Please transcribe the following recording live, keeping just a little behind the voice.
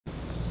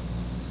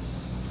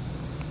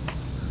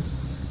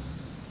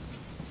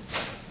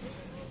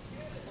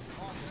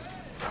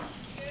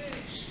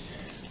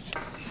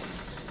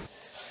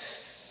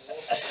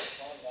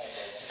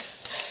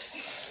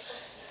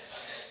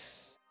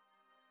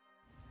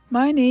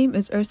My name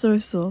is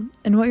rasool,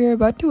 and what you're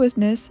about to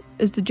witness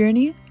is the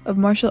journey of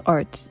martial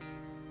arts.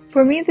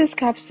 For me, this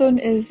capstone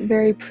is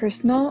very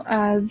personal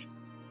as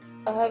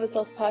I have a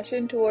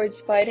self-passion towards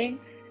fighting.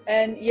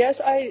 And yes,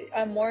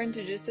 I'm more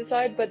into jiu-jitsu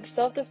side, but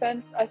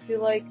self-defense, I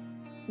feel like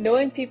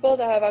knowing people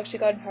that have actually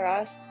gotten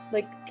harassed,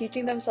 like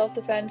teaching them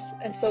self-defense,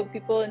 and so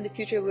people in the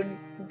future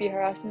wouldn't be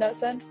harassed in that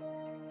sense,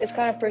 is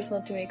kind of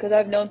personal to me because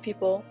I've known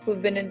people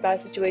who've been in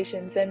bad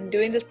situations. And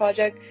doing this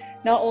project,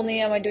 not only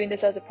am I doing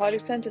this as a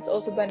project sense, it's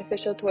also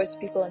beneficial towards the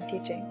people I'm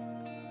teaching.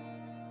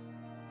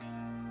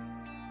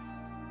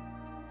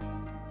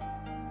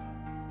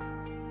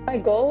 My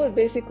goal was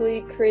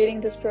basically creating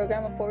this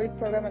program, a 4-week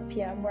program at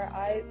PM, where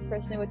I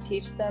personally would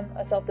teach them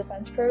a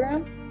self-defense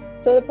program.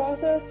 So the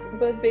process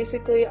was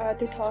basically I had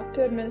to talk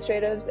to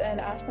administratives and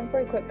ask them for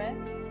equipment.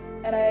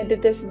 And I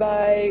did this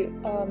by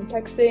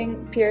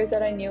texting peers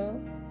that I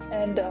knew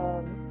and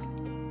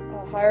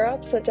higher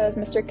ups, such as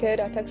Mr. Kid.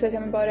 I texted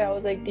him about it. I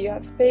was like, do you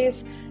have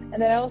space?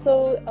 And then I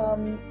also,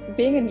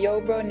 being in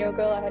Yo-Bro and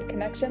Yo-Girl, I had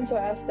connections, so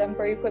I asked them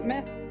for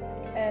equipment.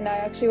 And I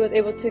actually was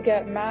able to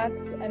get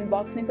mats and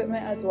boxing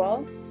equipment as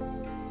well.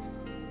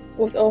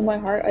 With all my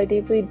heart, I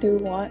deeply do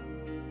want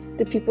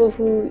the people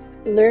who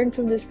learn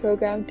from this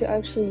program to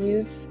actually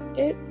use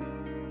it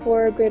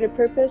for a greater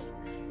purpose,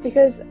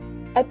 because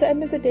at the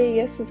end of the day,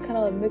 yes, it's kind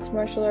of like mixed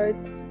martial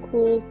arts,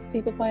 cool,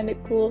 people find it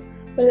cool,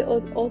 but it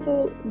was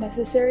also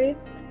necessary,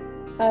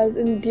 as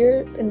in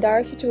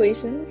dire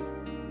situations,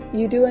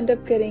 you do end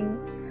up getting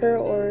hurt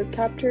or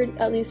captured.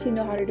 At least you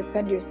know how to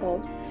defend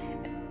yourselves.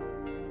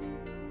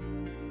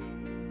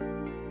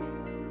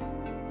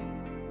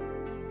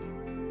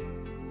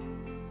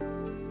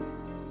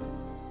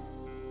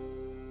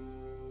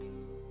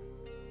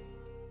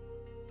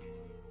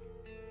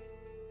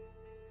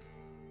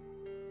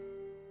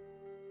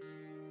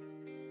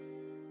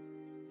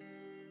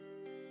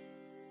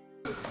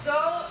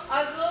 So,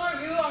 as a little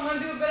review, I'm going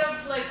to do a bit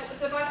of like,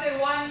 so if I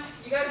say 1,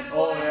 you guys do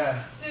 1, 2,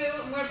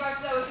 I'm going to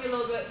practice that with you a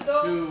little bit.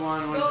 So, 2,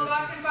 1, go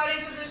back in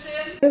fighting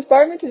position. What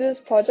inspired me to do this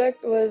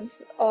project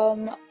was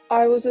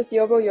I was with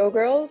Yo-Bro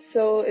Yo-Girl,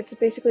 so it's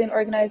basically an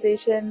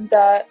organization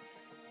that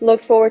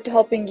looked forward to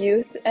helping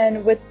youth,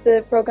 and with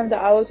the program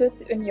that I was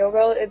with in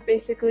Yo-Girl, it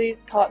basically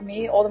taught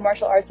me all the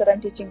martial arts that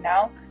I'm teaching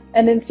now,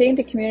 and then seeing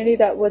the community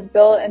that was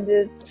built and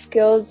the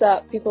skills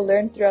that people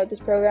learned throughout this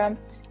program,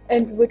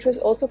 and which was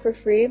also for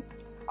free.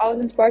 I was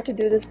inspired to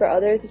do this for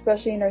others,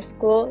 especially in our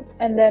school.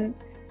 And then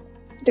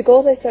the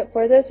goals I set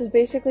for this was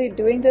basically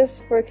doing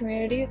this for a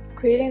community,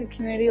 creating a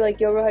community like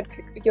Yo-Bro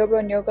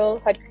and Yo-Girl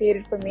had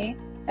created for me,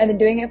 and then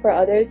doing it for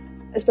others,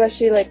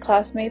 especially like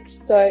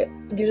classmates. So I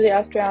usually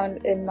asked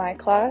around in my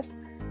class.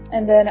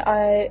 And then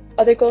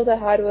other goals I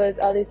had was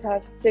at least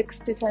have 6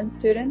 to 10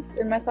 students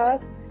in my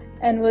class,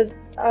 and was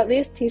at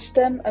least teach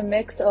them a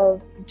mix of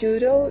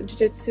judo,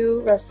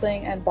 jiu-jitsu,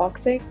 wrestling, and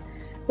boxing,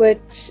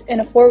 which in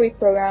a 4-week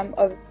program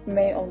of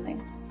May only.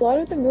 A lot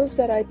of the moves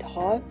that I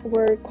taught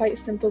were quite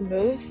simple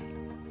moves,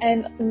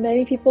 and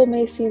many people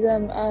may see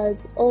them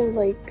as, oh,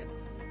 like,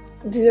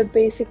 these are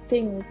basic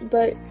things,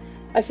 but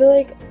I feel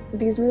like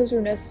these moves were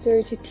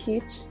necessary to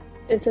teach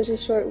in such a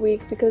short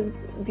week, because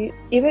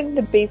even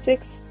the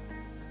basics,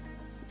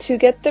 to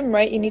get them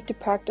right, you need to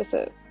practice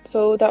it.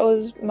 So that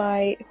was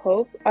my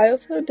hope. I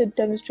also did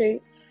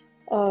demonstrate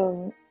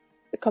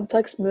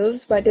complex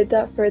moves, but I did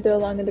that further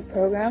along in the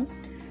program.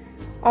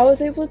 I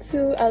was able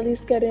to at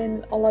least get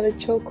in a lot of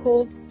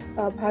chokeholds,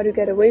 how to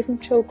get away from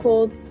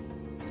chokeholds,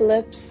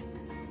 flips,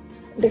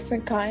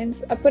 different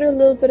kinds. I put a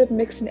little bit of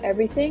mix in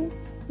everything,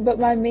 but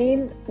my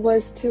main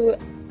was to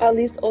at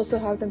least also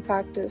have them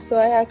practice. So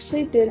I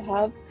actually did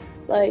have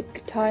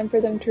like time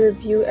for them to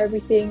review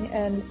everything,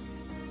 and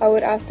I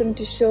would ask them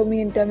to show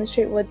me and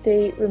demonstrate what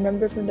they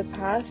remember from the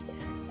past.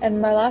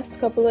 And my last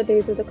couple of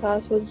days of the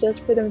class was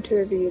just for them to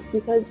review,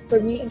 because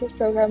for me in this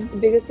program, the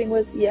biggest thing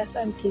was, yes,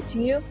 I'm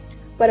teaching you,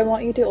 but I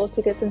want you to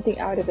also get something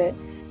out of it.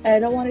 And I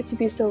don't want it to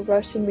be so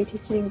rushed in me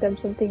teaching them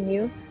something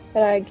new,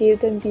 that I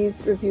gave them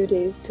these review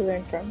days to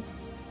learn from.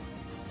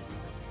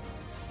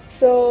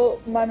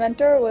 So my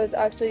mentor was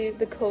actually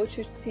the coach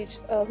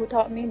who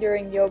taught me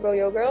during Yo-Bro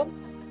Yo-Girl.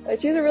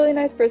 She's a really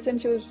nice person.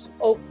 She was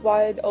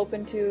wide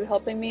open to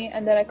helping me,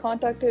 and then I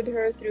contacted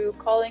her through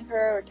calling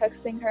her or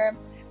texting her.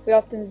 We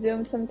often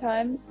Zoomed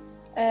sometimes.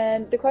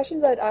 And the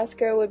questions I'd ask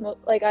her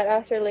I'd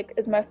ask her, like,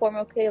 is my form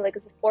okay? Like,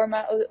 is the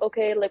format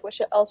okay? Like, what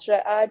else should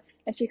I add?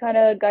 And she kind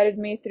of guided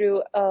me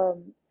through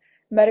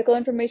medical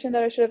information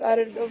that I should have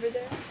added over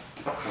there.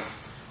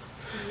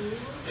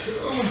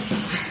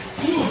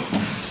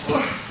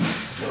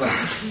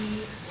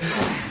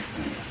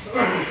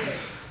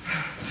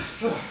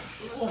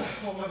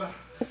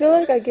 I feel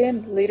like I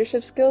gained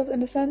leadership skills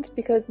in a sense,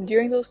 because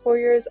during those 4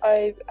 years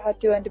I had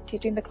to end up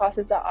teaching the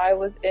classes that I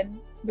was in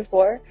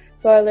before,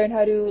 so I learned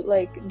how to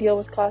like deal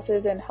with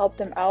classes and help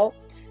them out.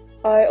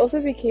 I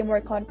also became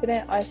more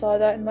confident. I saw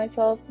that in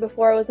myself.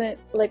 Before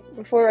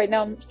right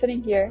now I'm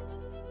sitting here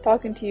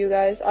talking to you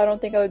guys, I don't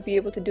think I would be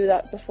able to do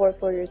that before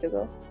 4 years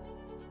ago.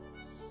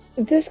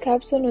 This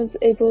capstone was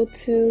able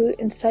to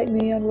incite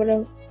me on what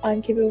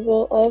I'm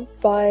capable of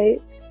by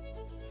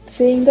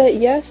seeing that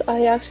yes,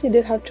 I actually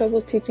did have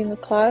trouble teaching a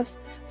class,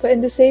 but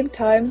in the same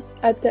time,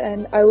 at the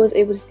end, I was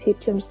able to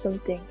teach them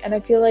something. And I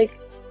feel like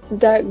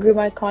that grew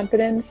my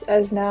confidence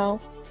as now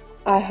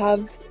I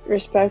have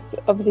respect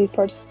of these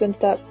participants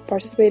that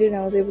participated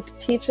and I was able to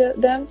teach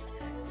them.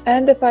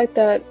 And the fact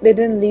that they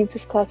didn't leave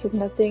this class with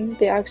nothing,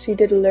 they actually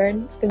did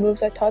learn the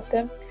moves I taught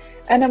them.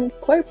 And I'm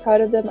quite proud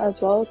of them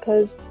as well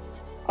because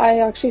I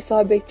actually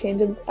saw a big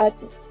change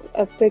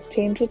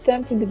with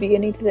them from the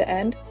beginning to the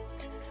end.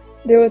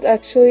 There was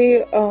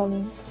actually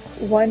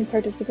one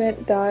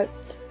participant that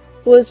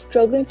was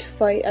struggling to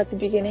fight at the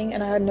beginning,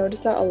 and I had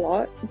noticed that a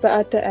lot. But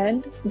at the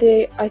end,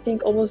 they, I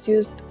think, almost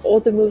used all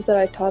the moves that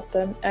I taught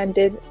them and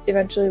did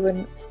eventually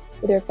win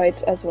their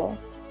fights as well.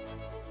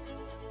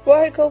 What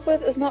I cope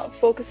with is not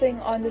focusing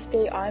on the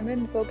state I'm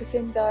in,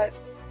 focusing that,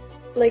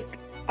 like,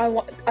 I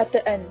want at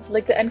the end,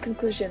 like the end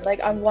conclusion,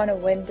 like I want to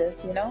win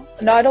this, you know?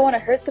 No, I don't want to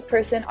hurt the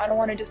person, I don't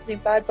want to do something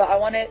bad, but I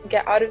want to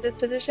get out of this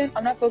position.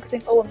 I'm not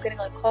focusing, oh, I'm getting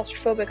like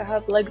claustrophobic, I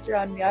have legs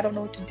around me, I don't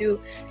know what to do.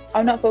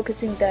 I'm not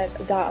focusing that.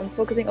 I'm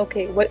focusing,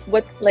 okay, what,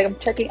 like I'm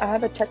checking, I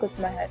have a checklist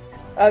in my head.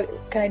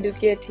 Can I do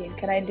guillotine?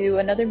 Can I do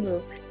another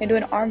move? Can I do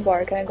an arm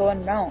bar? Can I go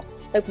on mount?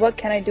 Like what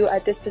can I do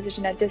at this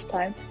position at this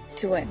time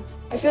to win?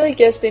 I feel like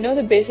yes, they know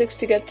the basics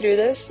to get through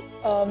this.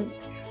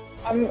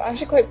 I'm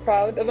actually quite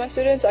proud of my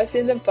students. I've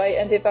seen them fight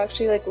and they've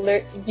actually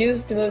like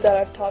used the move that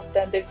I've taught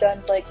them. They've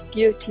done like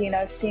guillotine.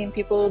 I've seen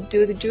people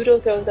do the judo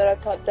throws that I've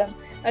taught them.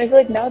 And I feel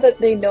like now that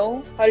they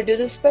know how to do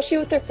this, especially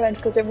with their friends,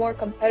 because they're more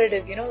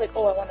competitive, you know, like,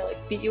 oh, I want to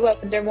like beat you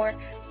up, and they're more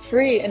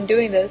free in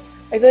doing this.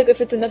 I feel like if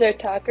it's another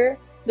attacker,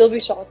 they'll be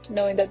shocked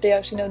knowing that they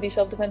actually know these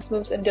self-defense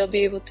moves and they'll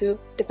be able to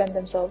defend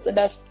themselves. And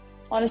that's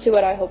honestly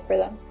what I hope for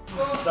them.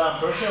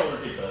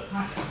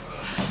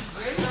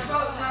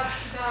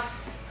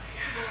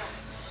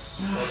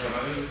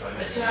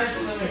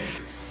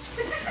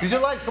 Use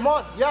your legs, come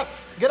on,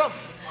 yes, get him,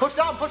 push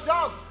down,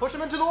 push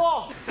him into the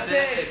wall.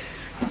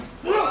 6,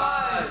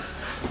 5,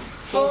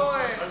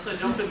 4, That's the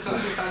jumping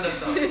cookie kind of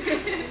stuff. 2,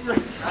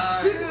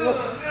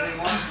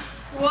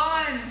 1,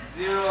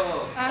 0.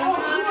 I don't know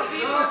how to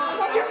be I'm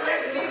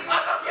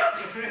not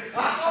guilty.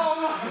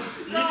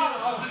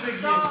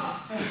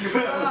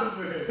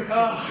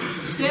 Stop.